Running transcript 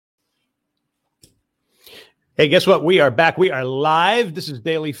Hey, guess what? We are back. We are live. This is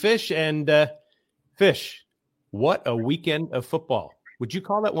Daily Fish. And Fish, what a weekend of football. Would you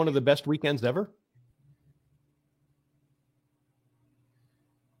call that one of the best weekends ever?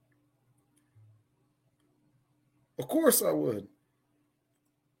 Of course I would.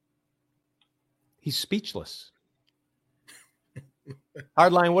 He's speechless.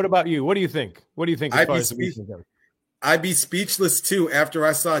 Hardline, what about you? What do you think? What do you think as far as the weekend goes? I'd be speechless, too, after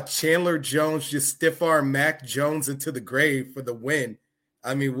I saw Chandler Jones just stiff-arm Mac Jones into the grave for the win.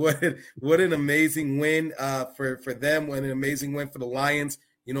 I mean, what an amazing win for them, what an amazing win for the Lions.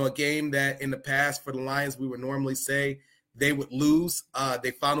 You know, a game that in the past for the Lions we would normally say they would lose.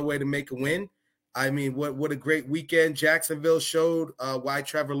 They found a way to make a win. I mean, what a great weekend. Jacksonville showed why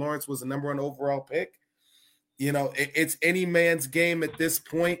Trevor Lawrence was the number 1 overall pick. You know, it's any man's game at this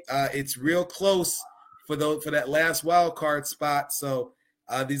point. It's real close for that last wild card spot. So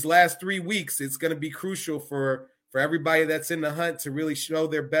these last 3 weeks, it's going to be crucial for everybody that's in the hunt to really show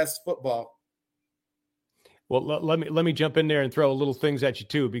their best football. Well, let me jump in there and throw little things at you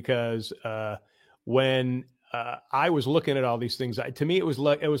too, because when I was looking at all these things, to me it was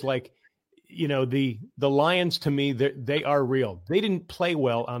like, you know, the Lions, to me, they are real. They didn't play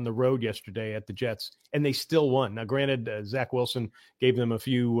well on the road yesterday at the Jets, and they still won. Now, granted, Zach Wilson gave them a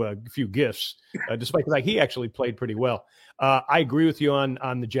few gifts, despite the fact he actually played pretty well. I agree with you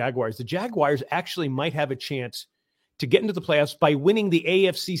on the Jaguars. The Jaguars actually might have a chance to get into the playoffs by winning the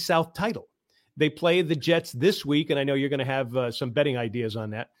AFC South title. They play the Jets this week, and I know you're going to have some betting ideas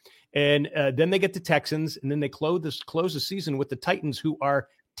on that. And then they get the Texans, and then they close the season with the Titans, who are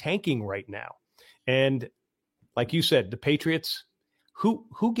tanking right now. And like you said, the Patriots,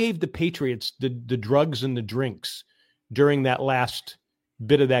 who gave the Patriots the drugs and the drinks during that last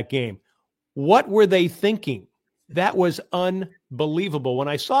bit of that game? What were they thinking? That was unbelievable. When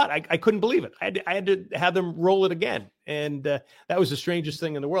I saw it, I couldn't believe it. I had to have them roll it again. And that was the strangest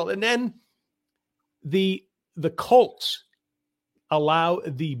thing in the world. And then the Colts allow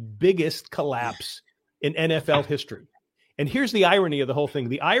the biggest collapse in NFL history. And here's the irony of the whole thing.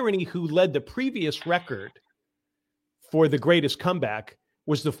 The irony who led the previous record for the greatest comeback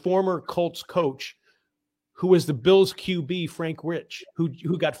was the former Colts coach, who was the Bills QB, Frank Rich,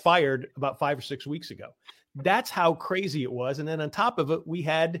 who got fired about 5 or 6 weeks ago. That's how crazy it was. And then on top of it, we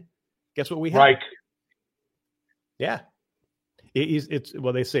had, guess what we had? Right. Yeah. It's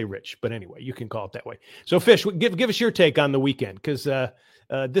well, they say Rich, but anyway, you can call it that way. So Fish, give us your take on the weekend, because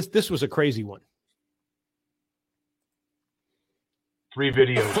this was a crazy one. 3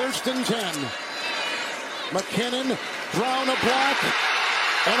 videos. 1st and 10. McKinnon, Brown a block,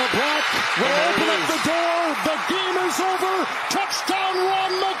 and a block will open up the door. The game is over. Touchdown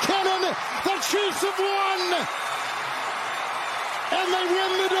run, McKinnon. The Chiefs have won, and they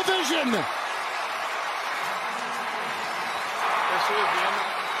win the division.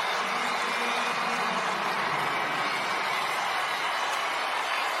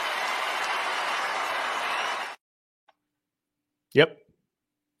 Yep.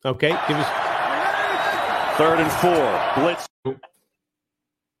 Okay. Give us 3rd and 4. Blitz.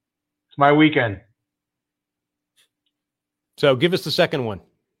 It's my weekend. So give us the second one.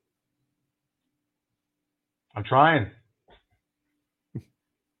 I'm trying. Is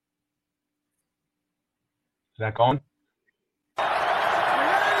that going?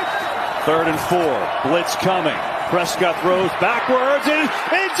 3rd and 4. Blitz coming. Prescott throws backwards and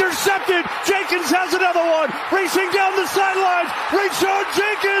intercepted. Jenkins has another one. Racing down the sidelines. Rayshon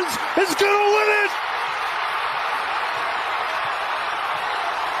Jenkins is going to win it.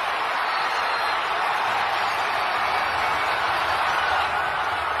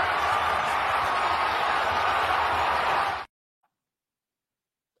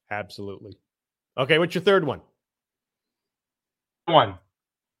 Absolutely. Okay, what's your third one?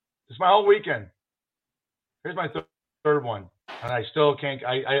 It's my whole weekend. Here's my third one, and I still can't.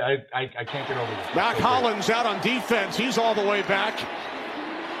 I can't get over this. Mac Hollins out on defense. He's all the way back.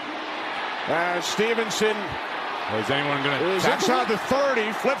 Stevenson. Is anyone going to? That's out the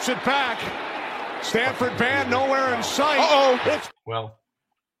 30. Flips it back. Stanford band nowhere in sight. Well.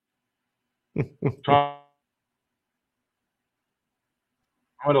 I'm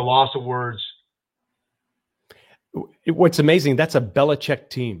at a loss of words. What's amazing, that's a Belichick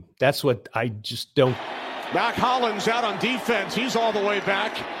team. That's what I just don't. Mac Hollins out on defense. He's all the way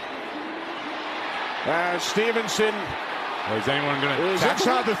back. Stevenson. Is anyone going to? That's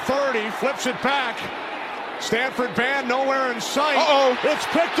out the 30. Flips it back. Stanford band nowhere in sight. It's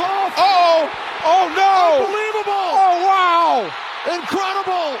picked off. Oh no! Unbelievable! Oh wow!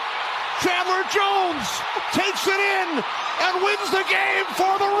 Incredible! Chandler Jones takes it in and wins the game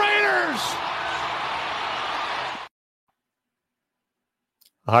for the Raiders.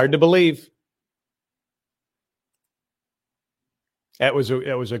 Hard to believe. That was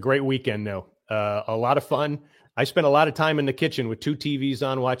a great weekend, though. A lot of fun. I spent a lot of time in the kitchen with 2 TVs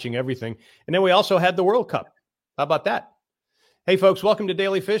on watching everything. And then we also had the World Cup. How about that? Hey, folks, welcome to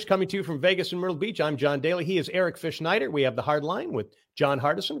Daily Fish, coming to you from Vegas and Myrtle Beach. I'm John Daly. He is Eric Fish Snyder. We have the Hard Line with John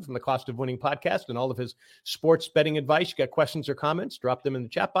Hardison from the Cost of Winning podcast and all of his sports betting advice. You got questions or comments, drop them in the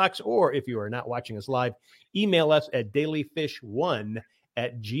chat box. Or if you are not watching us live, email us at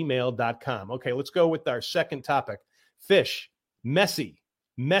dailyfish1@gmail.com. Okay, let's go with our second topic. Fish, Messi.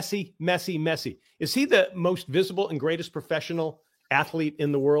 Is he the most visible and greatest professional athlete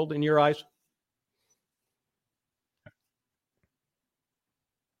in the world in your eyes?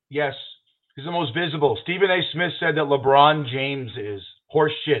 Yes, he's the most visible. Stephen A. Smith said that LeBron James is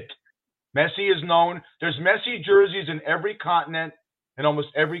horse shit. Messi is known. There's Messi jerseys in every continent and almost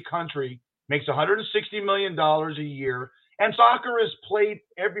every country. Makes $160 million a year. And soccer is played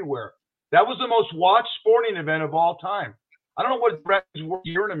everywhere. That was the most watched sporting event of all time. I don't know what records were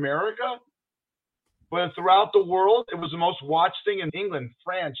here in America, but throughout the world, it was the most watched thing in England,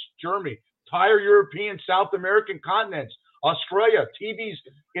 France, Germany, entire European, South American continents. Australia, TVs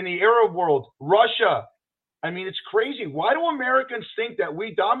in the Arab world, Russia. I mean, it's crazy. Why do Americans think that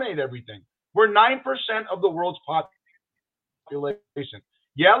we dominate everything? We're 9% of the world's population.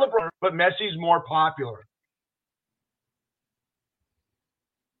 Yeah, LeBron, but Messi's more popular.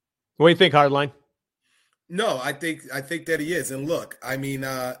 What do you think, Hardline? No, I think that he is. And look, I mean,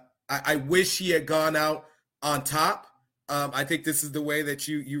 I wish he had gone out on top. I think this is the way that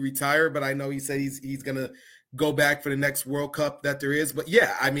you retire, but I know he said he's going to go back for the next World Cup that there is. But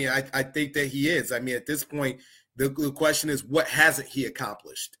yeah, I mean, I think that he is. I mean, at this point, the question is, what hasn't he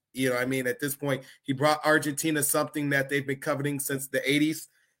accomplished? You know, I mean, at this point, he brought Argentina something that they've been coveting since the 80s.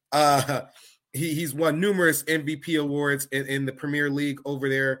 He's won numerous MVP awards in the Premier League over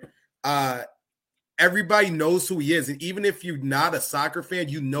there. Everybody knows who he is. And even if you're not a soccer fan,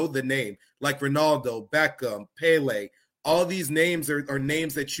 you know the name, like Ronaldo, Beckham, Pele. All these names are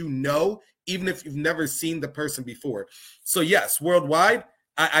names that you know, even if you've never seen the person before. So yes, worldwide,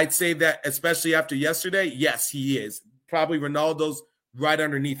 I'd say that, especially after yesterday, yes, he is. Probably Ronaldo's right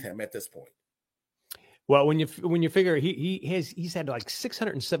underneath him at this point. Well, when you figure he's had like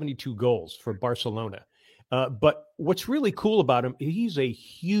 672 goals for Barcelona. But what's really cool about him, he's a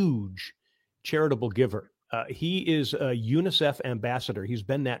huge charitable giver. He is a UNICEF ambassador. He's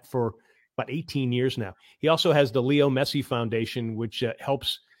been that for about 18 years now. He also has the Leo Messi Foundation, which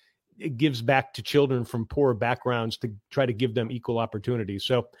gives back to children from poor backgrounds to try to give them equal opportunities.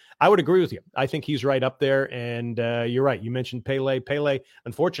 So I would agree with you. I think he's right up there. And you're right. You mentioned Pele. Pele,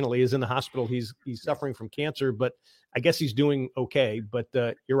 unfortunately, is in the hospital. He's suffering from cancer, but I guess he's doing okay. But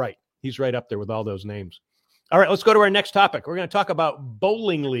you're right. He's right up there with all those names. All right, let's go to our next topic. We're going to talk about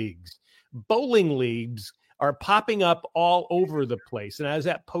bowling leagues. Bowling leagues are popping up all over the place. And is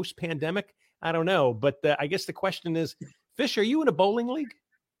that post-pandemic? I don't know. But I guess the question is, Fish, are you in a bowling league?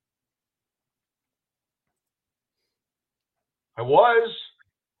 I wasn't.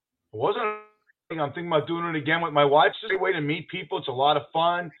 I'm thinking about doing it again with my wife. It's a way to meet people. It's a lot of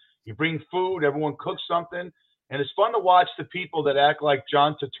fun. You bring food. Everyone cooks something. And it's fun to watch the people that act like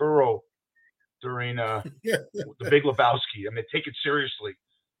John Turturro during The Big Lebowski. I mean, take it seriously.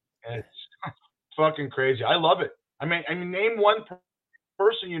 And it's fucking crazy. I love it. I mean, name one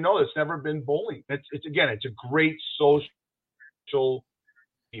person you know that's never been bowling. It's a great social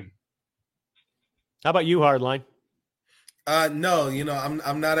team. How about you, Hardline? No,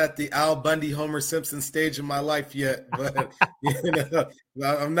 I'm not at the Al Bundy, Homer Simpson stage in my life yet, but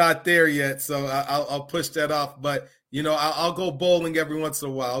I'm not there yet, so I'll push that off. But I'll go bowling every once in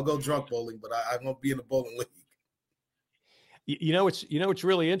a while. I'll go drunk bowling, but I won't be in a bowling league. What's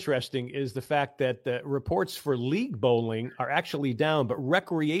really interesting is the fact that the reports for league bowling are actually down, but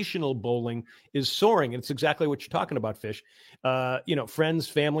recreational bowling is soaring. And it's exactly what you're talking about, Fish. Friends,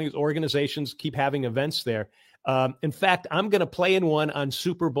 families, organizations keep having events there. In fact, I'm going to play in one on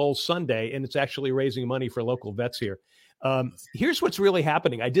Super Bowl Sunday, and it's actually raising money for local vets here. Here's what's really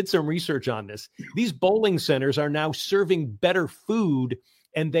happening. I did some research on this. These bowling centers are now serving better food,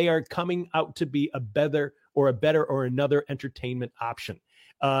 and they are coming out to be a better or another entertainment option.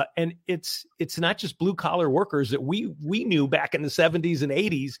 And it's not just blue collar workers that we knew back in the 70s and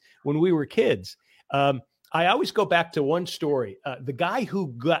 80s when we were kids. I always go back to one story. The guy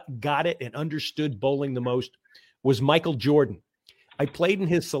who got it and understood bowling the most was Michael Jordan. I played in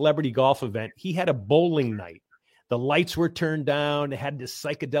his celebrity golf event. He had a bowling night. The lights were turned down. It had this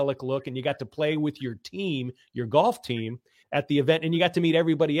psychedelic look, and you got to play with your team, your golf team, at the event, and you got to meet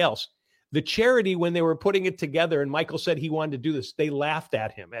everybody else. The charity, when they were putting it together and Michael said he wanted to do this, they laughed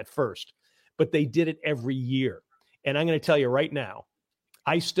at him at first, but they did it every year. And I'm going to tell you right now,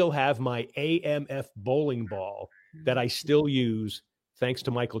 I still have my AMF bowling ball that I still use thanks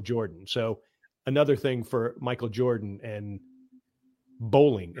to Michael Jordan. So another thing for Michael Jordan and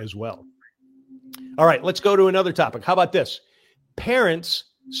bowling as well. All right, let's go to another topic. How about this? Parents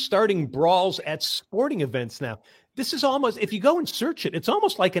starting brawls at sporting events now. This is almost, if you go and search it, it's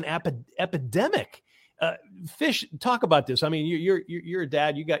almost like an epidemic. Fish, talk about this. I mean, you're a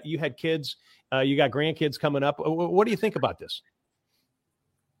dad. You had kids. You got grandkids coming up. What do you think about this?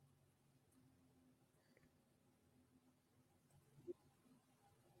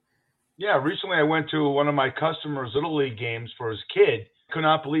 Yeah, recently I went to one of my customers' Little League games for his kid. Could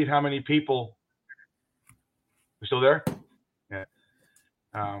not believe how many people. You still there? Yeah.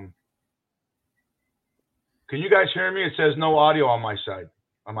 Can you guys hear me? It says no audio on my side,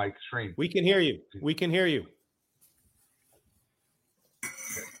 on my screen. We can hear you. We can hear you.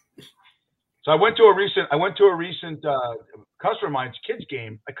 So I went to a recent customer of mine's kids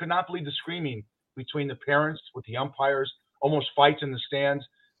game. I could not believe the screaming between the parents with the umpires, almost fights in the stands.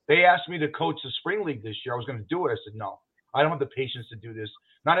 They asked me to coach the spring league this year. I was going to do it. I said, no, I don't have the patience to do this.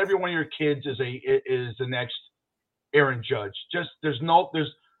 Not every one of your kids is the next Aaron Judge.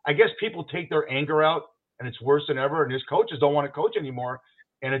 I guess people take their anger out and it's worse than ever. And his coaches don't want to coach anymore.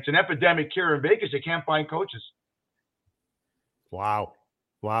 And it's an epidemic here in Vegas. They can't find coaches. Wow.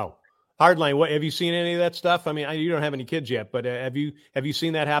 Hardline. What, have you seen any of that stuff? I mean, you don't have any kids yet, but have you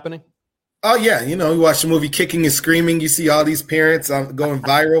seen that happening? Oh, yeah. You watch the movie Kicking and Screaming. You see all these parents going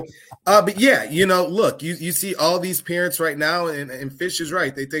viral. But, yeah, look, you see all these parents right now, and Fish is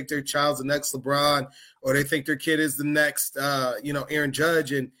right. They think their child's the next LeBron, or they think their kid is the next, Aaron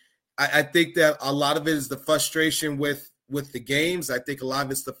Judge. And I think that a lot of it is the frustration with the games. I think a lot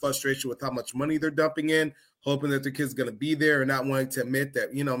of it's the frustration with how much money they're dumping in, hoping that their kid's going to be there and not wanting to admit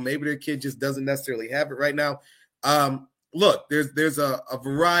that, maybe their kid just doesn't necessarily have it right now. Look, there's a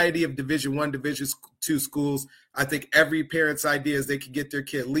variety of Division I, Division II schools. I think every parent's idea is they can get their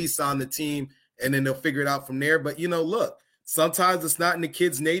kid at least on the team, and then they'll figure it out from there. But, look, sometimes it's not in the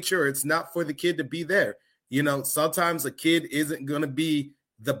kid's nature, or it's not for the kid to be there. Sometimes a kid isn't going to be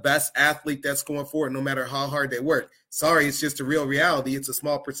the best athlete that's going forward, no matter how hard they work. Sorry, it's just a real reality. It's a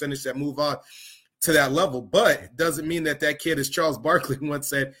small percentage that move on to that level, but it doesn't mean that kid, as Charles Barkley once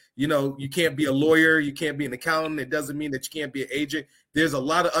said, you can't be a lawyer, you can't be an accountant. It doesn't mean that you can't be an agent. There's a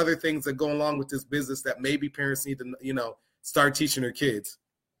lot of other things that go along with this business that maybe parents need to, start teaching their kids.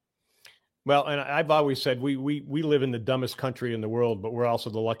 Well, and I've always said we live in the dumbest country in the world, but we're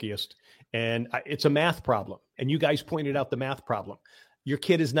also the luckiest. And it's a math problem. And you guys pointed out the math problem. Your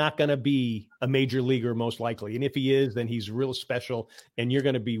kid is not going to be a major leaguer, most likely. And if he is, then he's real special, and you're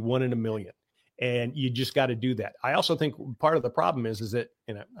going to be one in a million. And you just got to do that. I also think part of the problem is that,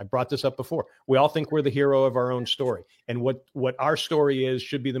 I brought this up before, we all think we're the hero of our own story. And what our story is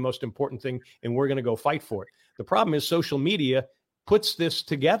should be the most important thing, and we're going to go fight for it. The problem is social media puts this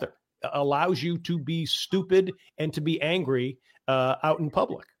together, allows you to be stupid and to be angry out in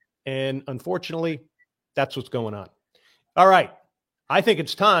public. And unfortunately, that's what's going on. All right. I think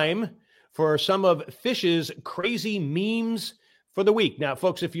it's time for some of Fish's crazy memes for the week. Now,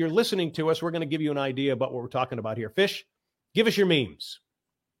 folks, if you're listening to us, we're going to give you an idea about what we're talking about here. Fish, give us your memes.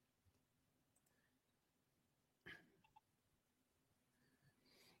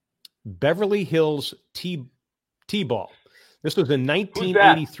 Beverly Hills T-ball. This was in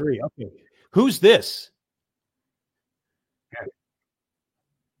 1983. Okay. Who's this?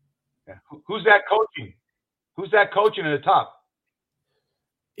 Yeah. Who's that coaching? Who's that coaching at the top?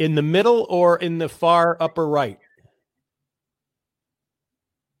 In the middle or in the far upper right?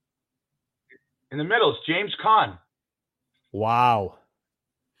 In the middle, it's James Conn. Wow.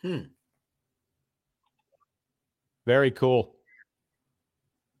 Very cool.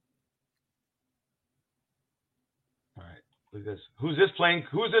 All right. Look at this. Who's this playing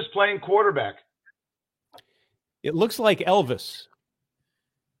quarterback? It looks like Elvis.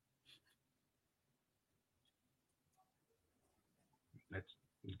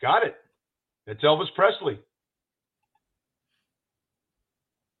 He's got it. It's Elvis Presley.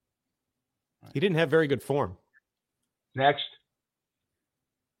 He didn't have very good form. Next.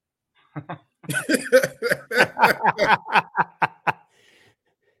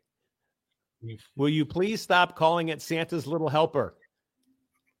 Will you please stop calling it Santa's Little Helper?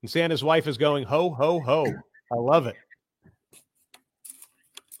 And Santa's wife is going, ho, ho, ho. I love it.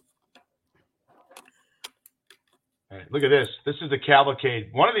 All right, look at this. This is the cavalcade.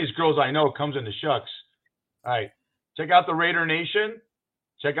 One of these girls I know comes in the shucks. All right. Check out the Raider Nation.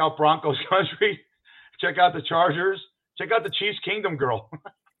 Check out Broncos country. Check out the Chargers. Check out the Chiefs Kingdom girl.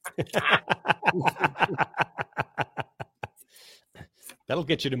 That'll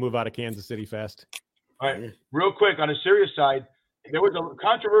get you to move out of Kansas City fast. All right, real quick, on a serious side, there was a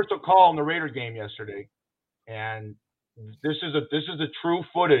controversial call in the Raider game yesterday, and this is a true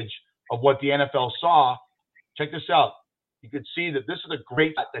footage of what the NFL saw. Check this out. You could see that this is a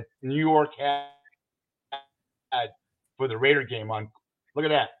great shot that New York had for the Raider game. On, look at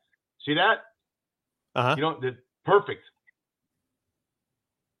that. See that? Uh-huh. Perfect.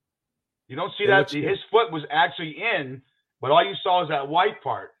 You don't see that. His foot was actually in, but all you saw is that white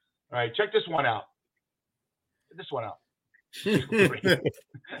part. All right, check this one out. Check this one out.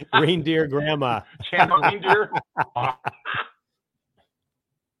 Reindeer grandma. Reindeer.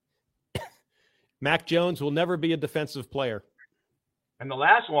 Mac Jones will never be a defensive player. And the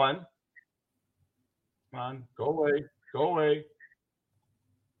last one. Come on, go away. Go away.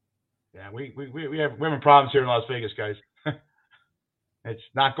 Yeah, we have women problems here in Las Vegas, guys. It's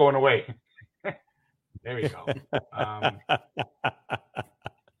not going away. There we go.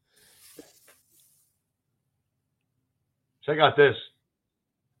 Check out this.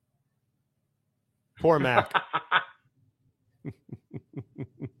 Poor Mac.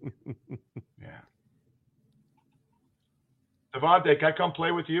 Yeah. Devontae, can I come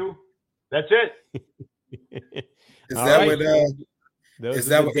play with you? That's it. Is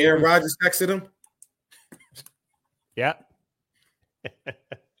that what Aaron Rodgers texted him? Yeah.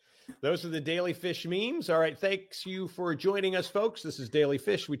 Those are the Daily Fish memes. All right. Thanks you for joining us, folks. This is Daily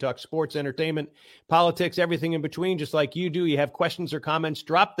Fish. We talk sports, entertainment, politics, everything in between, just like you do. You have questions or comments,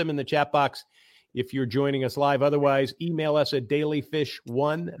 drop them in the chat box if you're joining us live. Otherwise, email us at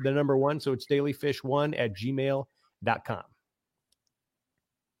dailyfish1, the number 1. So it's dailyfish1@gmail.com.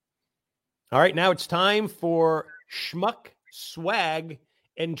 All right. Now it's time for Schmuck, Swag,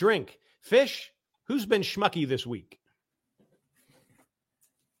 and Drink. Fish, who's been schmucky this week?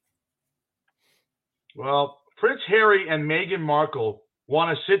 Well, Prince Harry and Meghan Markle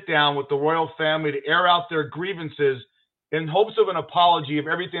want to sit down with the royal family to air out their grievances in hopes of an apology of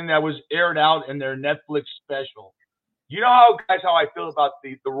everything that was aired out in their Netflix special. You know how I feel about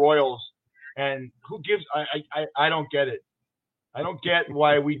the royals, and who gives I don't get it. I don't get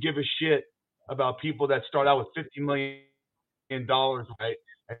why we give a shit about people that start out with $50 million, right?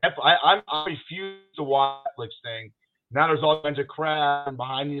 I refuse to watch Netflix thing. Now there's all kinds of crap and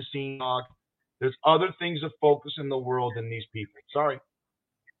behind the scenes talk. There's other things to focus in the world than these people. Sorry.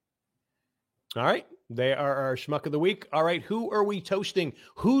 All right. They are our schmuck of the week. All right. Who are we toasting?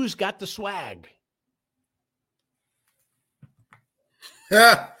 Who's got the swag?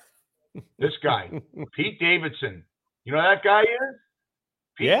 This guy, Pete Davidson. You know who that guy is?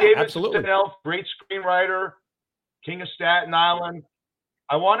 Pete Davidson, absolutely. Great screenwriter, King of Staten Island.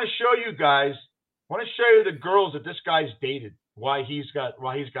 I want to show you guys. I want to show you the girls that this guy's dated. Why he's got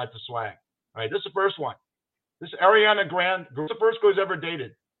the swag. All right, this is the first one. This is Ariana Grande. This is the first girl who's ever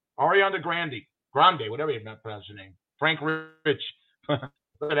dated. Ariana Grande, whatever you pronounce her name. Frank Rich. Look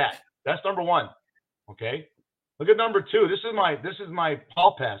at that. That's number 1. Okay. Look at number 2. This is my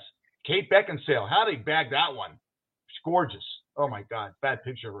Paul Pass. Kate Beckinsale. How did he bag that one? She's gorgeous. Oh my God, bad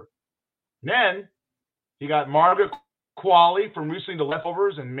picture of her. And then you got Margaret Qualley from recently The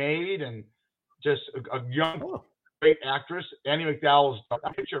Leftovers and Maid, and just a young, great actress. Annie McDowell's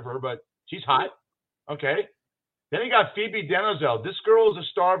a picture of her, but she's hot. Okay. Then you got Phoebe Denzel. This girl is a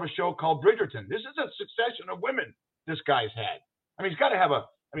star of a show called Bridgerton. This is a succession of women this guy's had. I mean, he's got to have look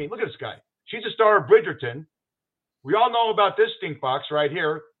at this guy. She's a star of Bridgerton. We all know about this stink box right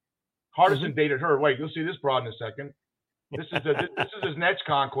here. Hardison dated her. Wait, you'll see this broad in a second. This is his next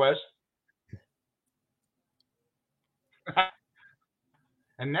conquest.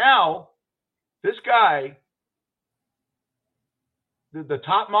 And now, this guy, the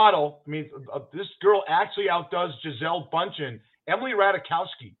top model, this girl actually outdoes Gisele Bündchen. Emily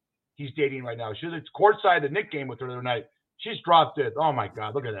Ratajkowski, he's dating right now. She was courtside at the Knicks game with her the other night. She's dropped it. Oh, my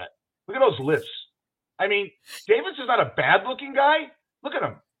God. Look at that. Look at those lips. I mean, Davidson's not a bad-looking guy. Look at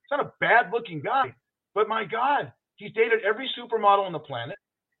him. He's not a bad-looking guy. But, my God, he's dated every supermodel on the planet.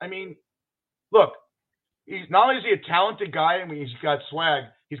 I mean, look, he's not only is he a talented guy, he's got swag,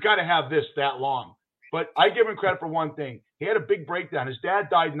 he's got to have that long. But I give him credit for one thing. He had a big breakdown. His dad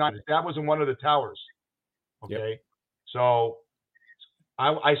died 9. His dad was in one of the towers. Okay, yep. So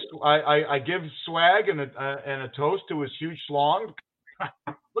I give swag and a toast to his huge schlong.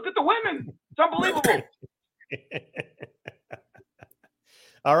 Look at the women. It's unbelievable.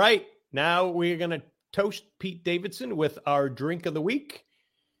 All right. Now we're going to toast Pete Davidson with our drink of the week.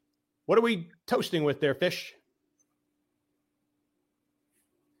 What are we toasting with there, Fish?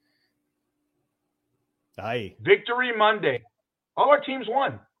 Aye. Victory Monday. All our teams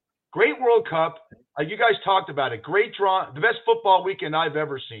won. Great World Cup. You guys talked about it. Great draw. The best football weekend I've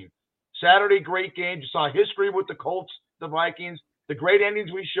ever seen. Saturday, great game. You saw history with the Colts, the Vikings, the great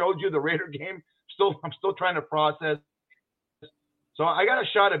endings we showed you, the Raider game. I'm still trying to process. So I got a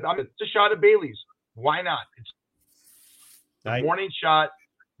shot at Bailey's. Why not? It's the morning shot.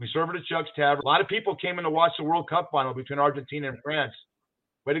 We serve it at Chuck's Tavern. A lot of people came in to watch the World Cup final between Argentina and France.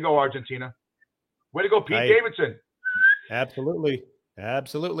 Way to go, Argentina. Way to go, Pete Davidson. Absolutely.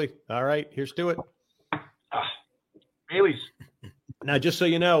 Absolutely. All right, here's to it. Bailey's. Now, just so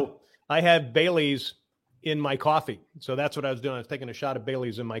you know, I have Bailey's in my coffee. So that's what I was doing. I was taking a shot of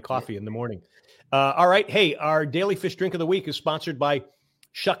Bailey's in my coffee in the morning. All right. Hey, our Daily Fish Drink of the Week is sponsored by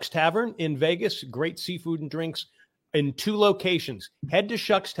Chuck's Tavern in Vegas. Great seafood and drinks in 2 locations. Head to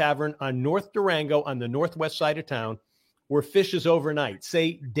Chuck's Tavern on North Durango on the northwest side of town where fish is overnight.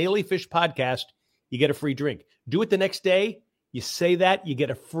 Say Daily Fish Podcast, you get a free drink. Do it the next day. You say that, you get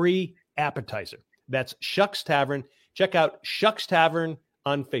a free appetizer. That's Chuck's Tavern. Check out Chuck's Tavern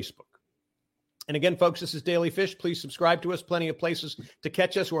on Facebook. And again, folks, this is Daily Fish. Please subscribe to us. Plenty of places to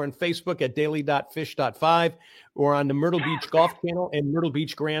catch us. We're on Facebook at daily.fish.5. We're on the Myrtle Beach Golf Channel and Myrtle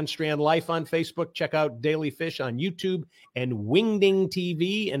Beach Grand Strand Life on Facebook. Check out Daily Fish on YouTube and Wingding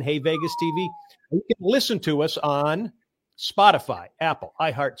TV and Hey Vegas TV. You can listen to us on Spotify, Apple,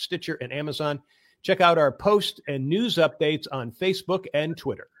 iHeart, Stitcher, and Amazon. Check out our post and news updates on Facebook and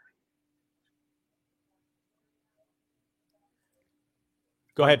Twitter.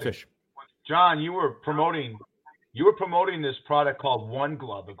 Go ahead, Fish. John, you were promoting this product called One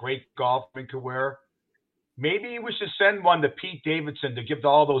Glove, a great golfman could wear. Maybe we should send one to Pete Davidson to give to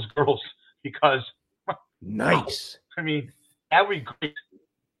all those girls because nice. I mean, that would be great.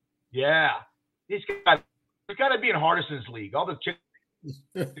 Yeah. He's got to be in Hardison's league. All the chicks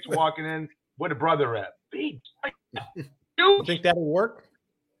walking in. What a brother at. Pete. You think that'll work?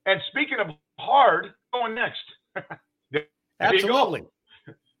 And speaking of hard, going next. Absolutely.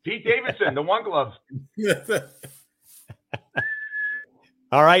 Pete Davidson, the One Glove.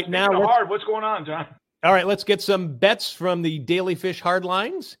 All right, Speaking now of hard, what's going on, John? All right, let's get some bets from the Daily Fish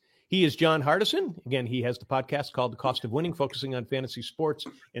Hardlines. He is John Hardison. Again, he has the podcast called The Cost of Winning, focusing on fantasy sports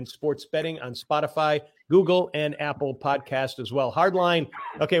and sports betting on Spotify, Google, and Apple Podcast as well. Hardline.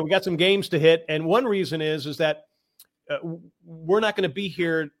 Okay, we got some games to hit, and one reason is that we're not going to be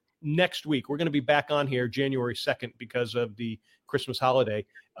here next week. We're going to be back on here January 2nd because of the Christmas holiday.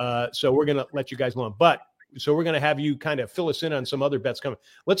 So we're going to let you guys know. So we're going to have you kind of fill us in on some other bets coming.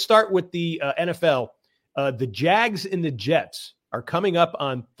 Let's start with the NFL. The Jags and the Jets are coming up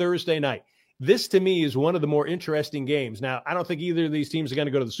on Thursday night. This, to me, is one of the more interesting games. Now, I don't think either of these teams are going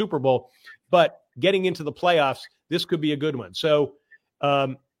to go to the Super Bowl, but getting into the playoffs, this could be a good one. So,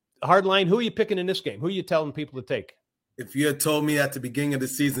 Hardline, who are you picking in this game? Who are you telling people to take? If you had told me at the beginning of the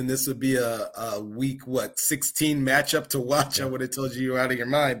season this would be a week 16 matchup to watch, I would have told you were out of your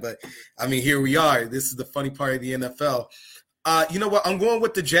mind. But, I mean, here we are. This is the funny part of the NFL. You know what? I'm going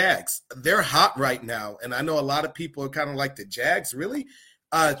with the Jags. They're hot right now, and I know a lot of people are kind of like the Jags. Really?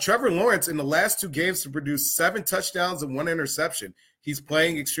 Trevor Lawrence in the last 2 games has produced 7 touchdowns and 1 interception. He's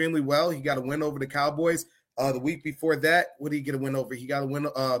playing extremely well. He got a win over the Cowboys the week before that. What did he get a win over? He got a win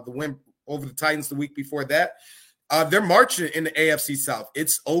the win over the Titans the week before that. They're marching in the AFC South.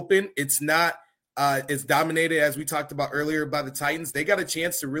 It's open. It's not it's dominated, as we talked about earlier, by the Titans. They got a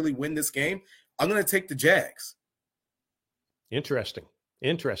chance to really win this game. I'm going to take the Jags. Interesting,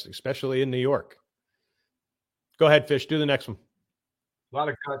 especially in New York. Go ahead, Fish. Do the next one. A lot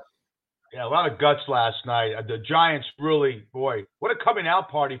of guts. Yeah, a lot of guts last night. The Giants really, boy, what a coming out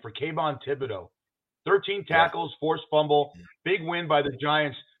party for Kayvon Thibodeau. 13 tackles, forced fumble, big win by the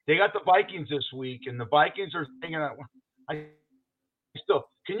Giants. They got the Vikings this week, and the Vikings are thinking, can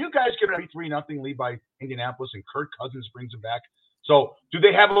you guys get a 3-0 lead by Indianapolis, and Kirk Cousins brings them back? So do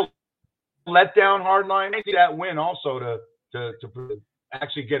they have a letdown hard line? They need that win also to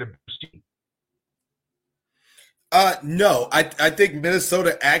actually get a seed. No, I think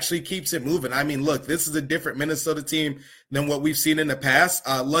Minnesota actually keeps it moving. I mean, look, this is a different Minnesota team than what we've seen in the past.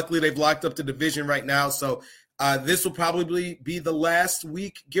 Luckily, they've locked up the division right now, so this will probably be the last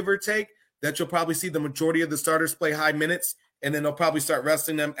week, give or take, that you'll probably see the majority of the starters play high minutes, and then they'll probably start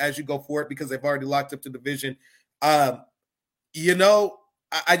resting them as you go for it because they've already locked up the division. I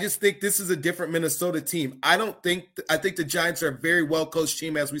just think this is a different Minnesota team. I think the Giants are a very well-coached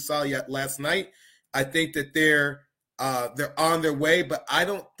team, as we saw last night. I think that they're on their way, but I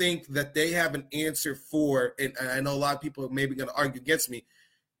don't think that they have an answer for, and I know a lot of people are maybe going to argue against me,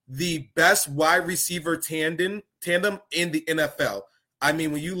 the best wide receiver tandem in the NFL. I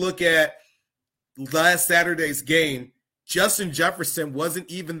mean, when you look at last Saturday's game, Justin Jefferson wasn't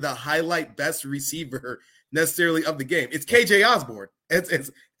even the highlight best receiver necessarily of the game. It's KJ Osborne.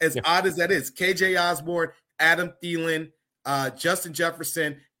 As odd as that is. KJ Osborne, Adam Thielen, Justin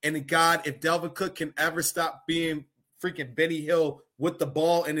Jefferson, and God, if Delvin Cook can ever stop being freaking Benny Hill with the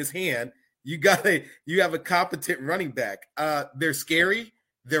ball in his hand, you have a competent running back. They're scary.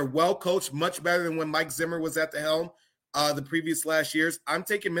 They're well coached, much better than when Mike Zimmer was at the helm the previous last years. I'm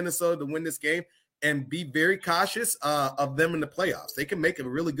taking Minnesota to win this game and be very cautious of them in the playoffs. They can make a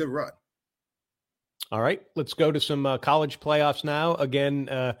really good run. All right, let's go to some college playoffs now. Again,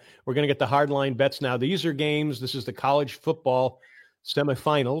 we're going to get the hardline bets now. These are games. This is the college football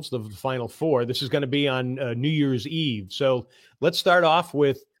semifinals, the Final Four. This is going to be on New Year's Eve. So let's start off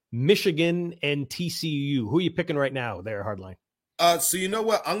with Michigan and TCU. Who are you picking right now there, hardline? So you know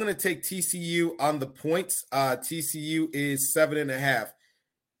what? I'm going to take TCU on the points. TCU is 7.5.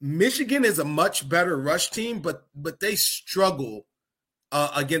 Michigan is a much better rush team, but they struggle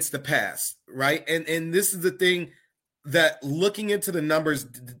against the pass, right? And this is the thing that looking into the numbers,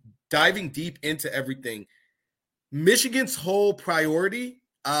 diving deep into everything, Michigan's whole priority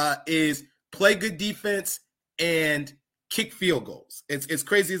is play good defense and kick field goals. It's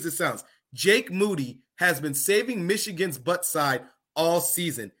crazy as it sounds. Jake Moody has been saving Michigan's butt side all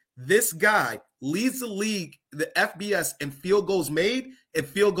season. This guy leads the league, the FBS, in field goals made and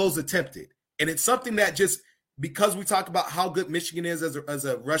field goals attempted. And it's something that just, because we talk about how good Michigan is as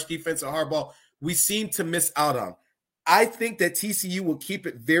a rush defense or hardball, we seem to miss out on. I think that TCU will keep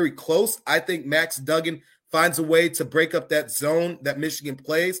it very close. I think Max Duggan finds a way to break up that zone that Michigan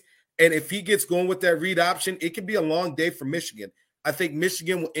plays. And if he gets going with that read option, it could be a long day for Michigan. I think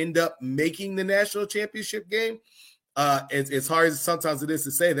Michigan will end up making the national championship game. As hard as sometimes it is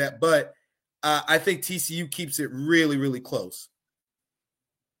to say that, but I think TCU keeps it really, really close.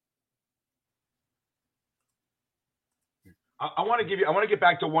 I want to get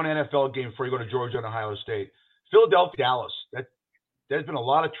back to one NFL game before you go to Georgia and Ohio State. Philadelphia, Dallas. There's been a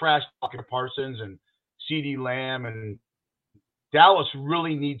lot of trash talking to Parsons and CeeDee Lamb, and Dallas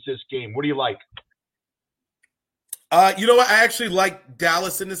really needs this game. What do you like? You know what? I actually like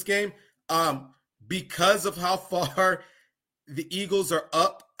Dallas in this game because of how far the Eagles are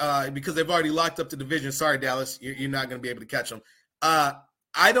up because they've already locked up the division. Sorry, Dallas, you're not going to be able to catch them.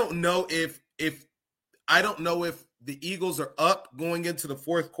 I don't know if the Eagles are up going into the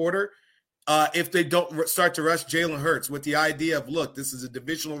fourth quarter if they don't start to rush Jalen Hurts with the idea of, look, this is a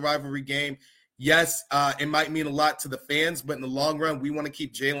divisional rivalry game. Yes, it might mean a lot to the fans, but in the long run, we want to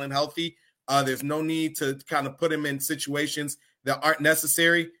keep Jalen healthy. There's no need to kind of put him in situations that aren't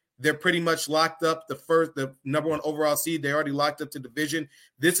necessary. They're pretty much locked up. The number one overall seed, they already locked up the division.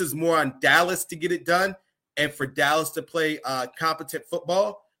 This is more on Dallas to get it done and for Dallas to play competent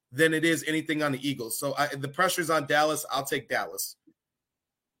football than it is anything on the Eagles. So the pressure's on Dallas. I'll take Dallas.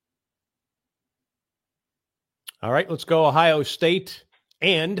 All right, let's go Ohio State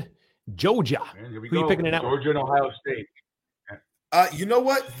and Georgia. Man, here we Who are you picking in that Georgia and Ohio State. You know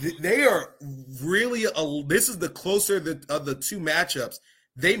what? They are really this is the closer of the two matchups.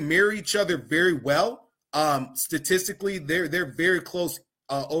 They mirror each other very well. Statistically, they're very close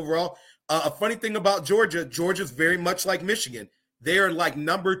overall. A funny thing about Georgia's very much like Michigan. They are like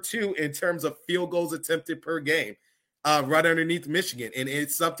number 2 in terms of field goals attempted per game, right underneath Michigan. And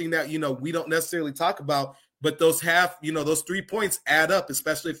it's something that, we don't necessarily talk about, but those 3 points add up,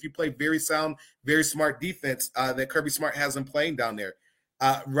 especially if you play very sound, very smart defense that Kirby Smart has them playing down there.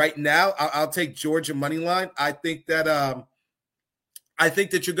 Right now, I'll take Georgia money line. I think that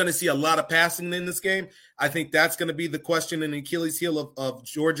you're going to see a lot of passing in this game. I think that's going to be the question and Achilles heel of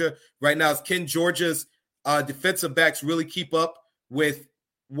Georgia right now is, can Georgia's defensive backs really keep up with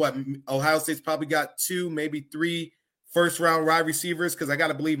what Ohio State's probably got 2, maybe 3 first-round wide receivers? Because I got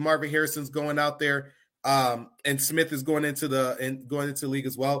to believe Marvin Harrison's going out there. And Smith is going into the league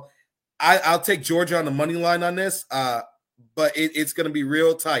as well. I'll take Georgia on the money line on this, but it's going to be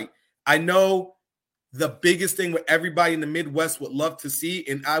real tight. I know the biggest thing what everybody in the Midwest would love to see,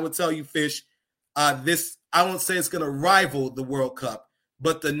 and I would tell you, Fish, this I won't say it's going to rival the World Cup,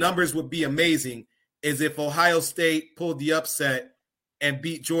 but the numbers would be amazing. Is if Ohio State pulled the upset and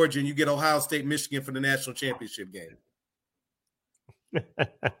beat Georgia, and you get Ohio State, Michigan for the national championship game.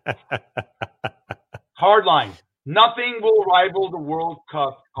 Hardline. Nothing will rival the World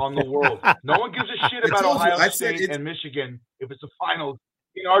Cup on the world. No one gives a shit about Ohio State and Michigan if it's a finals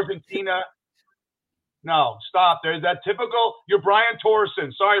in Argentina. No, stop. There's that typical. You're Brian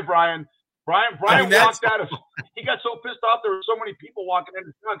Torrison. Sorry, Brian. Brian walked out of. He got so pissed off. There were so many people walking in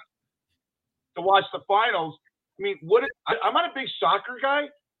the front to watch the finals. I mean, I'm not a big soccer guy,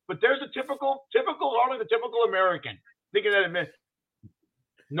 But there's a typical, hardly the typical American thinking that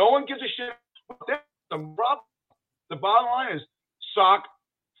no one gives a shit. The bottom line is Fox,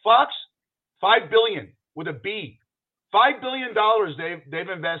 $5 billion with a B. $5 billion they've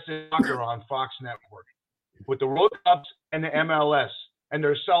invested in soccer on Fox Network with the World Cups and the MLS, and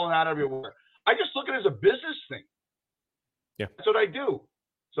they're selling out everywhere. I just look at it as a business thing. Yeah, that's what I do.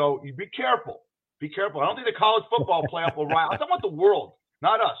 So you be careful. Be careful. I don't think the college football playoff will rise. I'm talking about the world,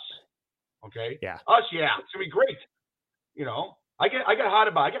 not us. Okay. Yeah. Us. Yeah. It's gonna be great. You know, I get hot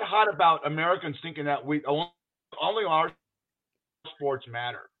about Americans thinking that only our sports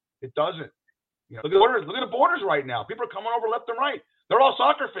matter. It doesn't. You know, look at the borders right now. People are coming over left and right. They're all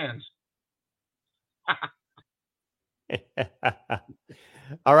soccer fans.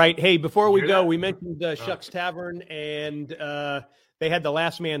 All right. Hey, before we go, we mentioned Shucks Tavern, and they had the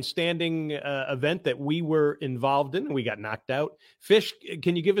Last Man Standing event that we were involved in, and we got knocked out. Fish,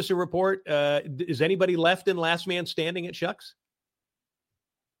 can you give us a report? Is anybody left in Last Man Standing at Shucks?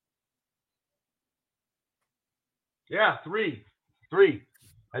 Yeah, three.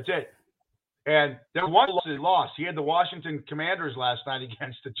 That's it. And there was one loss. He had the Washington Commanders last night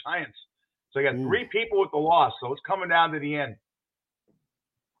against the Giants. So you got three people with the loss. So it's coming down to the end.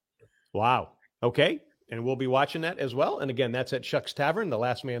 Wow. Okay. And we'll be watching that as well. And again, that's at Shucks Tavern, the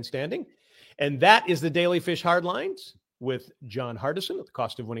Last Man Standing. And that is the Daily Fish Hardlines with John Hardison at the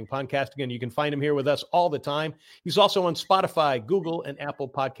Cost of Winning podcast. Again, you can find him here with us all the time. He's also on Spotify, Google, and Apple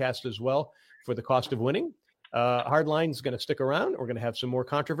Podcasts as well for the Cost of Winning. Hardline's going to stick around. We're going to have some more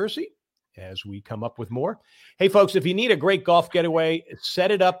controversy as we come up with more. Hey, folks, if you need a great golf getaway,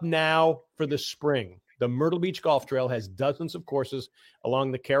 set it up now for the spring. The Myrtle Beach Golf Trail has dozens of courses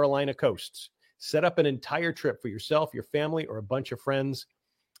along the Carolina coasts. Set up an entire trip for yourself, your family, or a bunch of friends.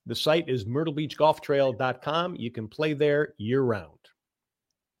 The site is myrtlebeachgolftrail.com. You can play there year-round.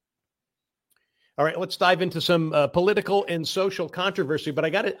 All right, let's dive into some political and social controversy. But I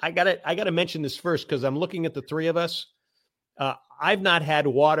got to mention this first because I'm looking at the three of us. I've not had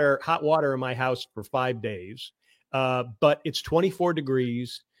hot water in my house for 5 days, but it's 24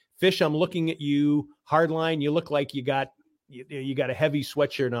 degrees. Fish, I'm looking at you. Hardline, you look like you got a heavy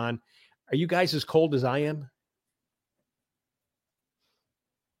sweatshirt on. Are you guys as cold as I am?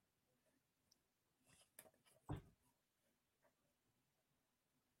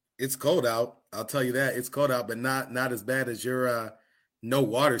 It's cold out. I'll tell you that. It's cold out, but not as bad as your no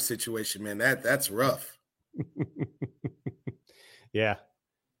water situation, man. That's rough. Yeah.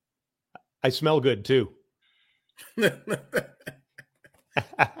 I smell good too.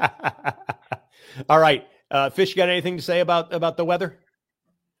 All right. Fish, you got anything to say about the weather?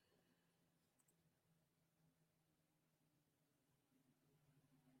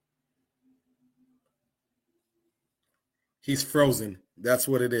 He's frozen. That's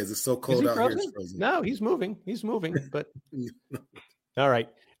what it is. It's so cold out here. It's frozen. No, he's moving. But all right.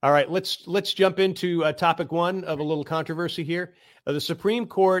 Let's jump into topic one of a little controversy here. The Supreme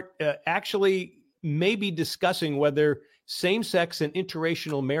Court actually may be discussing whether same-sex and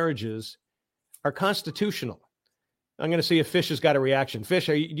interracial marriages are constitutional. I'm going to see if Fish has got a reaction. Fish,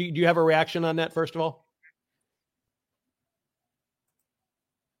 do you have a reaction on that, first of all?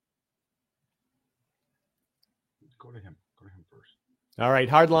 Go to him first. All right,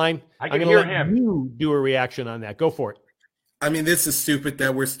 Hardline. I can hear him. You do a reaction on that. Go for it. I mean, this is stupid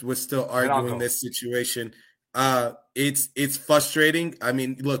that we're still arguing this situation. It's frustrating. I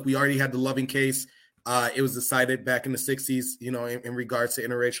mean, look, we already had the Loving case. It was decided back in the 60s, in regards to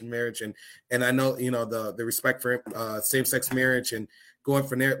interracial marriage. And I know, the respect for same-sex marriage and going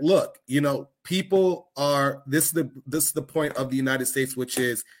from there. Look, people are, this is the point of the United States, which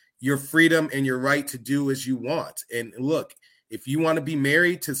is your freedom and your right to do as you want. And look, if you want to be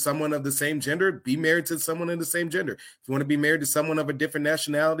married to someone of the same gender, be married to someone of the same gender. If you want to be married to someone of a different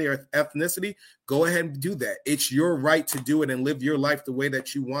nationality or ethnicity, go ahead and do that. It's your right to do it and live your life the way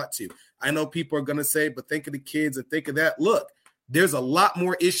that you want to. I know people are going to say, but think of the kids and think of that. Look, there's a lot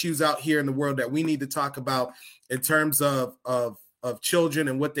more issues out here in the world that we need to talk about in terms of children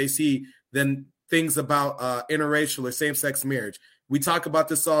and what they see than things about interracial or same-sex marriage. We talk about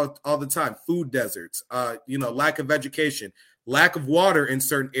this all the time. Food deserts, lack of education, lack of water in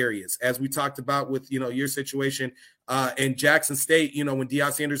certain areas, as we talked about with, your situation in Jackson State, when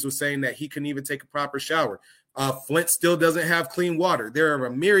Deion Sanders was saying that he couldn't even take a proper shower. Flint still doesn't have clean water. There are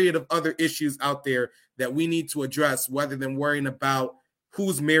a myriad of other issues out there that we need to address rather than worrying about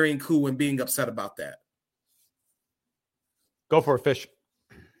who's marrying who and being upset about that. Go for it, Fish.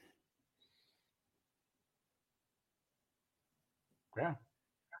 Yeah,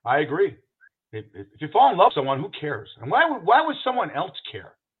 I agree. If you fall in love with someone, who cares? And why would someone else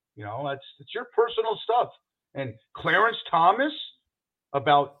care? You know, it's your personal stuff. And Clarence Thomas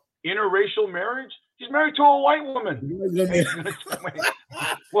about interracial marriage. He's married to a white woman.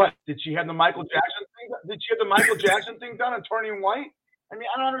 What? Did she have the Michael Jackson thing? Did she have the Michael Jackson thing done and turning white? I mean,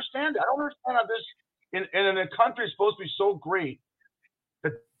 I don't understand it. I don't understand how this in a country is supposed to be so great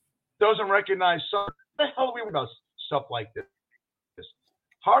that doesn't recognize some. What the hell are we about stuff like this?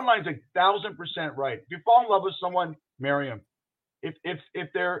 Hardline's 1,000% right. If you fall in love with someone, marry them. If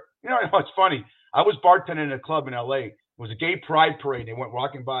they're, you know, it's funny. I was bartending in a club in LA. It was a gay pride parade. They went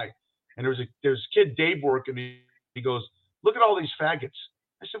walking by, and there's a kid Dave working. He goes, "Look at all these faggots."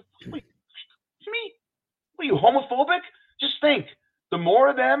 I said, "Wait, me? What are you, homophobic? Just think. The more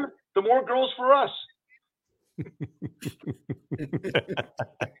of them, the more girls for us."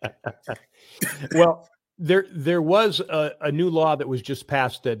 Well, there was a new law that was just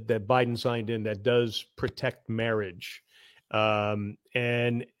passed that Biden signed in that does protect marriage.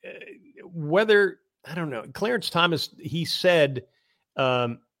 And whether, I don't know, Clarence Thomas, he said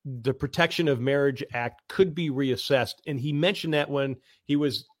the Protection of Marriage Act could be reassessed. And he mentioned that when he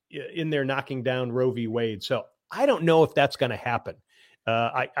was in there knocking down Roe v. Wade. So I don't know if that's going to happen.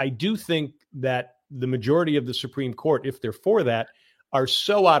 I do think that the majority of the Supreme Court, if they're for that, are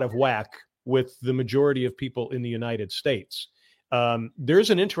so out of whack with the majority of people in the United States. There's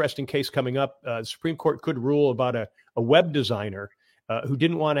an interesting case coming up. The Supreme Court could rule about a web designer who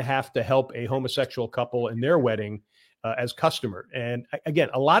didn't want to have to help a homosexual couple in their wedding as customer. And again,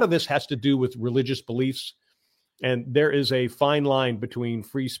 a lot of this has to do with religious beliefs. And there is a fine line between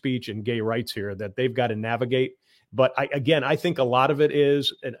free speech and gay rights here that they've got to navigate. But I think a lot of it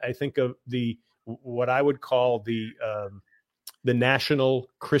is, and I think of what I would call the national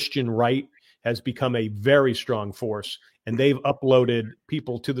Christian right has become a very strong force, and they've uploaded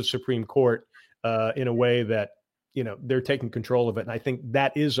people to the Supreme Court in a way that, you know, they're taking control of it. And I think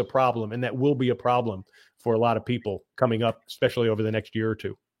that is a problem, and that will be a problem for a lot of people coming up, especially over the next year or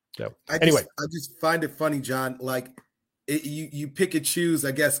two. So I just find it funny, John, like you pick and choose,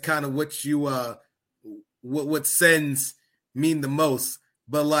 I guess, kind of what you, what sins mean the most.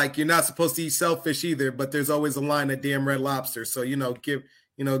 But like, you're not supposed to eat shellfish either, but there's always a line of damn Red Lobster. So,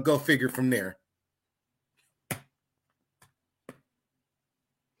 go figure from there.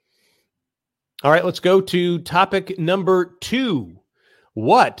 All right, let's go to topic number 2.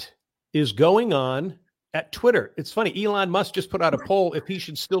 What is going on at Twitter? It's funny. Elon Musk just put out a poll if he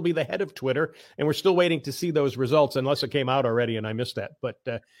should still be the head of Twitter, and we're still waiting to see those results, unless it came out already and I missed that. But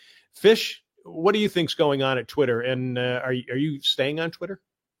Fish, what do you think's going on at Twitter? And are you staying on Twitter?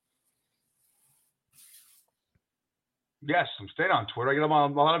 Yes, I'm staying on Twitter. I get a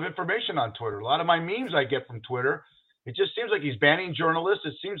lot of information on Twitter. A lot of my memes I get from Twitter. It just seems like he's banning journalists.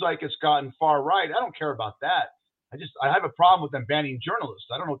 It seems like it's gotten far right. I don't care about that. I have a problem with them banning journalists.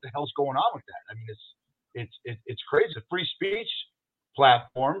 I don't know what the hell's going on with that. I mean, it's crazy. It's a free speech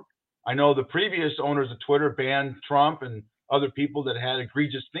platform. I know the previous owners of Twitter banned Trump and other people that had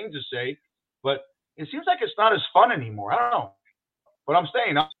egregious things to say, but it seems like it's not as fun anymore. I don't know, but I'm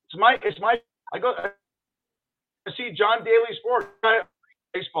staying. I see John Daly Sports.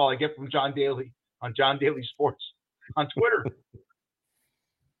 Baseball I get from John Daly on John Daly Sports on Twitter.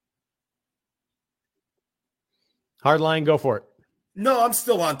 Hardline, go for it. No, I'm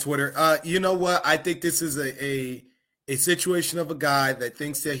still on Twitter. You know what? I think this is a situation of a guy that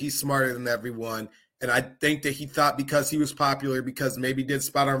thinks that he's smarter than everyone. And I think that he thought because he was popular, because maybe he did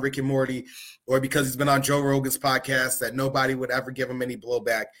spot on Rick and Morty, or because he's been on Joe Rogan's podcast, that nobody would ever give him any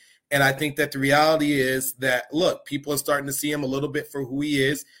blowback. And I think that the reality is that, look, people are starting to see him a little bit for who he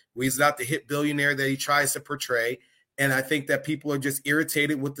is. He's not the hit billionaire that he tries to portray. And I think that people are just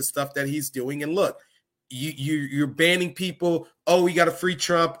irritated with the stuff that he's doing. And look, you're banning people. Oh, we got to free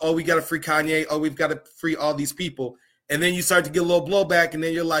Trump. Oh, we got to free Kanye. Oh, we've got to free all these people. And then you start to get a little blowback, and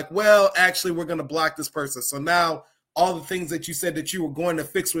then you're like, well, actually, we're going to block this person. So now all the things that you said that you were going to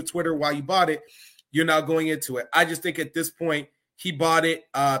fix with Twitter while you bought it, you're now going into it. I just think at this point, he bought it.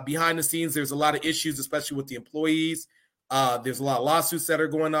 Behind the scenes, there's a lot of issues, especially with the employees. There's a lot of lawsuits that are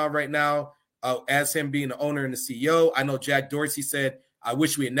going on right now as him being the owner and the CEO. I know Jack Dorsey said, I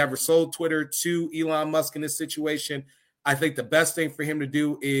wish we had never sold Twitter to Elon Musk in this situation. I think the best thing for him to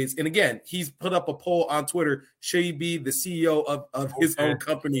do is, and again, he's put up a poll on Twitter, should he be the CEO of his own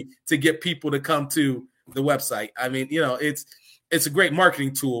company to get people to come to the website? I mean, it's a great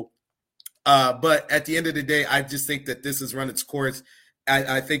marketing tool. But at the end of the day, I just think that this has run its course.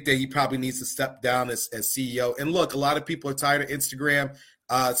 I think that he probably needs to step down as CEO. And look, a lot of people are tired of Instagram.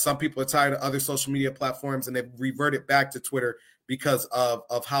 Some people are tired of other social media platforms, and they've reverted back to Twitter because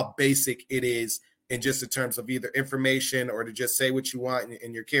of how basic it is in just in terms of either information or to just say what you want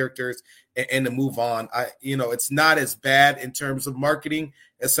in your characters and to move on. It's not as bad in terms of marketing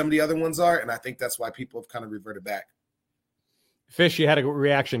as some of the other ones are, and I think that's why people have kind of reverted back. Fish, you had a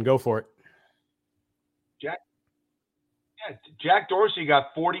reaction. Go for it. Jack Dorsey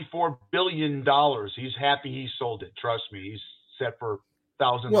got $44 billion. He's happy he sold it. Trust me, he's set for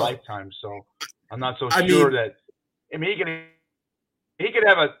 1,000 lifetimes. So I'm not so sure that. I mean, he could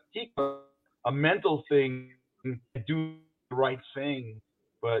have a mental thing, do the right thing,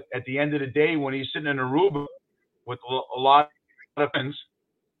 but at the end of the day, when he's sitting in Aruba with a lot of friends,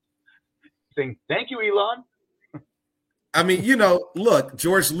 saying thank you, Elon. I mean, look,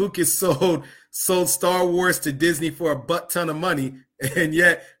 George Lucas sold Star Wars to Disney for a butt ton of money, and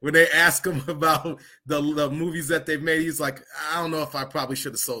yet when they ask him about the movies that they've made, he's like, I don't know if I probably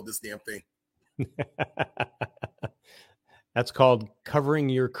should have sold this damn thing. That's called covering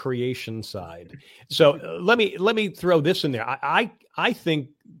your creation side. So let me throw this in there. I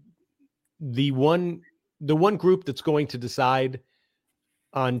think the one group that's going to decide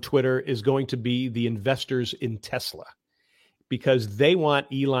on Twitter is going to be the investors in Tesla, because they want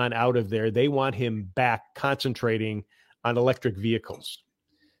Elon out of there. They want him back concentrating on electric vehicles.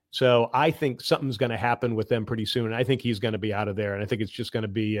 So I think something's going to happen with them pretty soon. I think he's going to be out of there. And I think it's just going to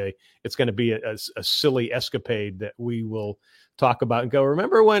be a silly escapade that we will talk about and go,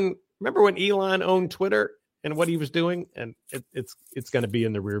 remember when Elon owned Twitter and what he was doing? And it's going to be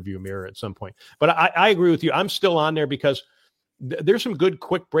in the rearview mirror at some point. But I agree with you. I'm still on there because there's some good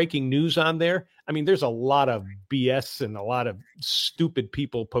quick breaking news on there. I mean, there's a lot of BS and a lot of stupid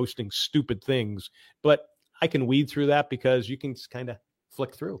people posting stupid things, but I can weed through that because you can kind of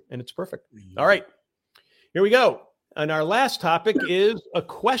flick through and it's perfect. All right, here we go. And our last topic is a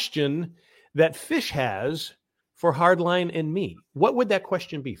question that Fish has for Hardline and me. What would that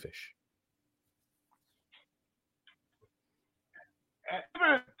question be, Fish?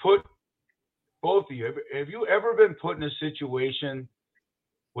 Both of you, have you ever been put in a situation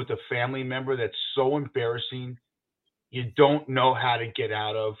with a family member that's so embarrassing you don't know how to get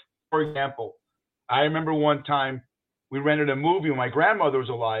out of? For example, I remember one time we rented a movie when my grandmother was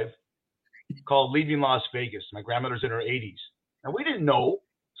alive called Leaving Las Vegas. My grandmother's in her 80s. And we didn't know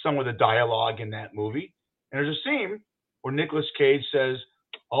some of the dialogue in that movie. And there's a scene where Nicolas Cage says,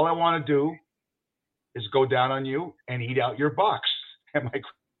 all I want to do is go down on you and eat out your box. And my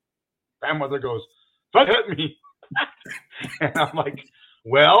grandmother goes, don't hit me. And I'm like,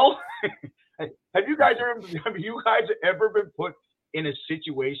 well, have you guys ever been put in a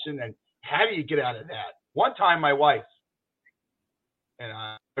situation, and how do you get out of that? One time my wife and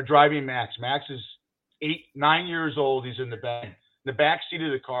I are driving Max. Max is 9 years old. He's in the back seat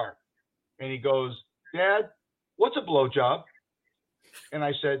of the car. And he goes, Dad, what's a blowjob? And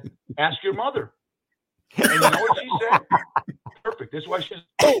I said, ask your mother. And you know what she said? Perfect. That's why she's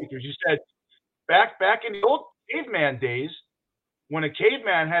because she said, back in the old caveman days, when a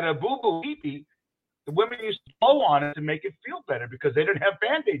caveman had a boo-boo pee-pee, the women used to blow on it to make it feel better because they didn't have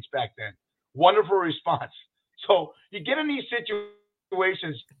Band-Aids back then. Wonderful response. So you get in these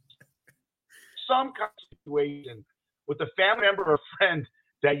situations, some kind of situation with a family member or friend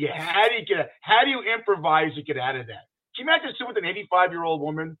that how do you improvise to get out of that? Can you imagine sitting with an 85-year-old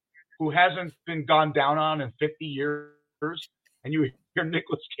woman who hasn't been gone down on in 50 years, and you hear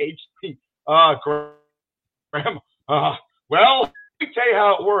Nicolas Cage, Grandma, well, let me tell you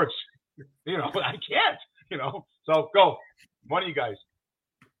how it works. I can't, So go. One of you guys.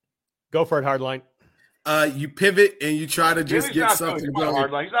 Go for it, Hardline. You pivot and you try to just get something going.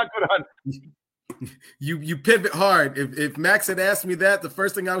 Hardline. He's not good on. You pivot hard. If Max had asked me that, the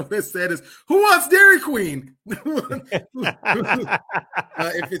first thing I would have said is, "Who wants Dairy Queen?" If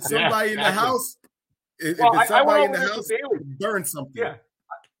it's somebody in the house, if it's somebody in the house, burn something. Yeah.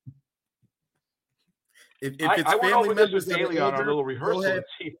 If it's family members that are older, on our little rehearsal.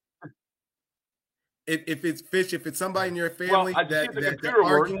 If it's Fish, if it's somebody in your family that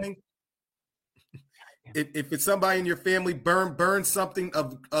arguing, if it's somebody in your family, burn something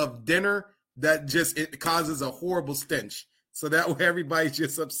of dinner that just it causes a horrible stench. So that way everybody's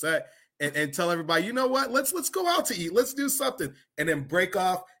just upset and tell everybody, you know what, let's go out to eat, let's do something, and then break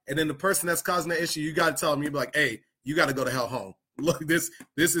off. And then the person that's causing that issue, you got to tell them, you're like, hey, you got to go to hell home. Look, this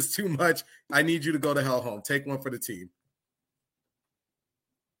is too much. I need you to go to hell home. Take one for the team.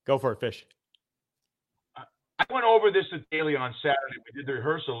 Go for it, Fish. I went over this with Daly on Saturday. We did the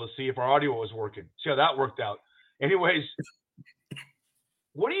rehearsal to see if our audio was working. See how that worked out. Anyways,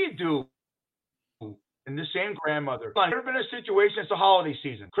 what do you do in the same grandmother? I've never been in a situation. It's the holiday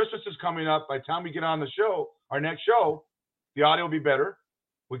season. Christmas is coming up. By the time we get on the show, our next show, the audio will be better.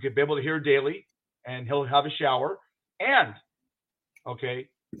 We could be able to hear Daly. and he'll have a shower. And, okay,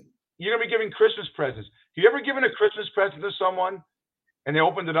 you're going to be giving Christmas presents. Have you ever given a Christmas present to someone and they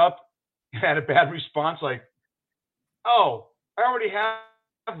opened it up and had a bad response like, oh, I already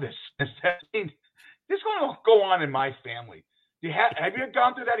have this. This is going to go on in my family. Have you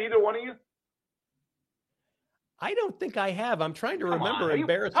gone through that, either one of you? I don't think I have. I'm trying to remember How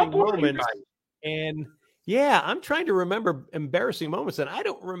embarrassing bored are you moments. guys? And yeah, I'm trying to remember embarrassing moments, and I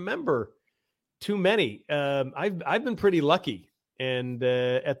don't remember too many. I've been pretty lucky. And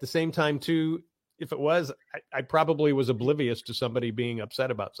at the same time, too, if it was, I probably was oblivious to somebody being upset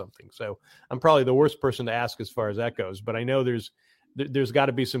about something. So I'm probably the worst person to ask as far as that goes. But I know there's got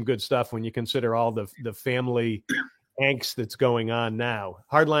to be some good stuff when you consider all the family angst that's going on now.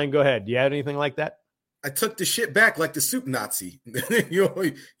 Hardline, go ahead. Do you have anything like that? I took the shit back like the soup Nazi. you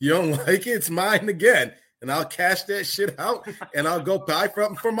don't like it? It's mine again. And I'll cash that shit out and I'll go buy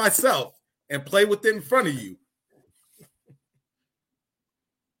something for myself and play with it in front of you.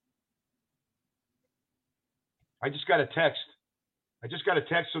 I just got a text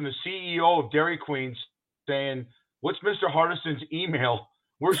from the CEO of Dairy Queen saying, what's Mr. Hardison's email?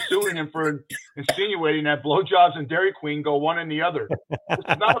 We're suing him for insinuating that blowjobs and Dairy Queen go one and the other. This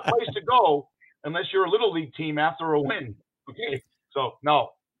is not a place to go unless you're a little league team after a win. Okay. So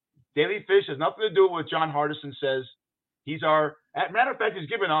no, Daily Fish has nothing to do with what John Hardison says. Matter of fact, he's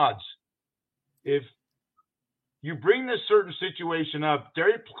given odds. If you bring this certain situation up,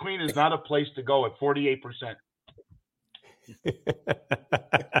 Dairy Queen is not a place to go at 48%.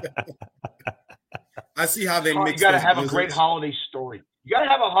 I see how they mix. You got to have a great holiday story. You got to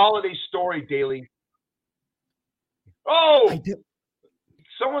have a holiday story, Daily. Oh,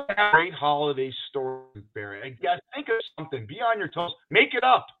 someone have a great holiday story, Barry. I guess think of something. Be on your toes. Make it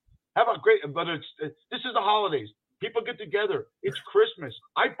up. Have a great. But this is the holidays. People get together. It's Christmas.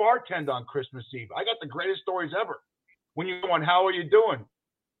 I bartend on Christmas Eve. I got the greatest stories ever. When you go on, how are you doing?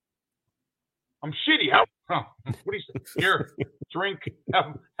 I'm shitty. What do you say? Here, drink.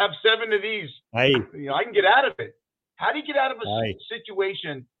 Have 7 of these. Hey. I can get out of it. How do you get out of a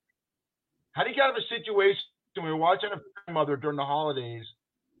situation? How do you get out of a situation when you're watching a mother during the holidays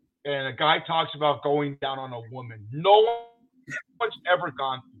and a guy talks about going down on a woman? No one's ever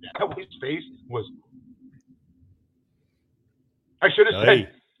gone through that. His face was. I should have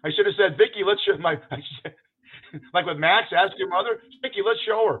said, Vicky, let's show my. Like with Max, ask your mother, Vicky, let's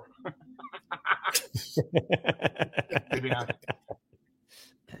show her. Maybe not.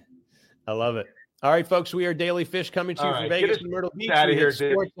 I love it. All right, folks, we are Daily Fish coming to you from Vegas and Myrtle Beach. Out of here,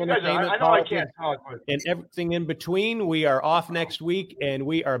 sports, entertainment, I know I can't talk, and everything in between. We are off next week, and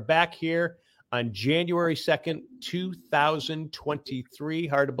we are back here on January 2nd, 2023.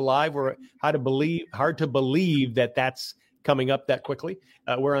 Hard to believe that that's coming up that quickly.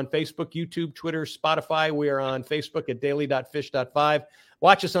 We're on Facebook, YouTube, Twitter, Spotify. We are on Facebook at daily.fish.5.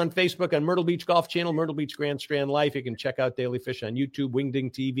 Watch us on Facebook on Myrtle Beach Golf Channel, Myrtle Beach Grand Strand Life. You can check out Daily Fish on YouTube,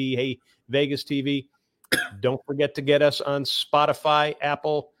 Wingding TV, Hey Vegas TV. Don't forget to get us on Spotify,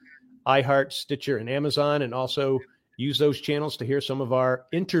 Apple, iHeart, Stitcher, and Amazon, and also use those channels to hear some of our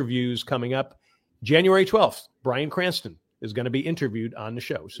interviews coming up. January 12th, Bryan Cranston is going to be interviewed on the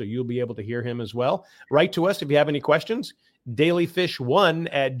show, so you'll be able to hear him as well. Write to us if you have any questions,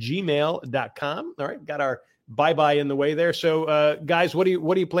 dailyfish1@gmail.com. All right, got our bye-bye in the way there. So, guys, what are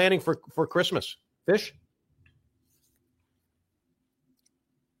you planning for Christmas? Fish?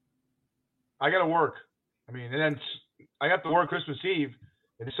 I got to work. I mean, and then I have to work Christmas Eve.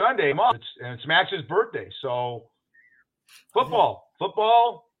 It's Sunday, and it's Max's birthday. So, football.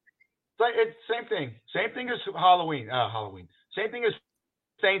 It's same thing. Same thing as Halloween. Same thing as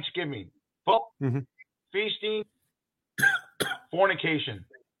Thanksgiving. Football, feasting, fornication.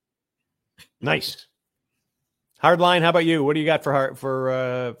 Nice. Hardline, how about you? What do you got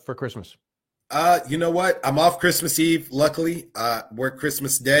for Christmas? You know what? I'm off Christmas Eve. Luckily, work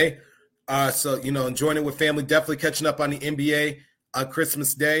Christmas Day. So enjoying it with family. Definitely catching up on the NBA on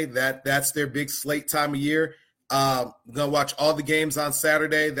Christmas Day. That's their big slate time of year. I'm gonna watch all the games on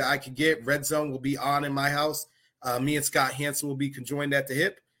Saturday that I could get. Red Zone will be on in my house. Me and Scott Hansen will be conjoined at the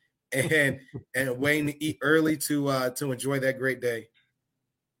hip, and waiting to eat early to enjoy that great day.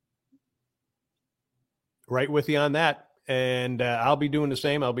 Right with you on that. And I'll be doing the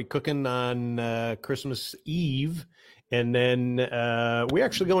same. I'll be cooking on Christmas Eve. And then we're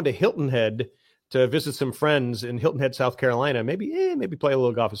actually going to Hilton Head to visit some friends in Hilton Head, South Carolina. Maybe play a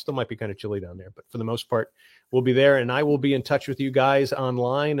little golf. It still might be kind of chilly down there. But for the most part, we'll be there. And I will be in touch with you guys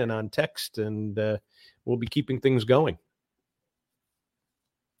online and on text. And we'll be keeping things going.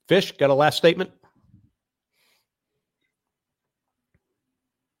 Fish, got a last statement?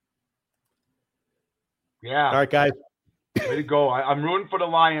 Yeah. All right, guys. Way to go. I'm rooting for the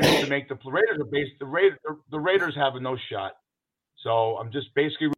Lions to make the Raiders. The Raiders have a no shot. So I'm just basically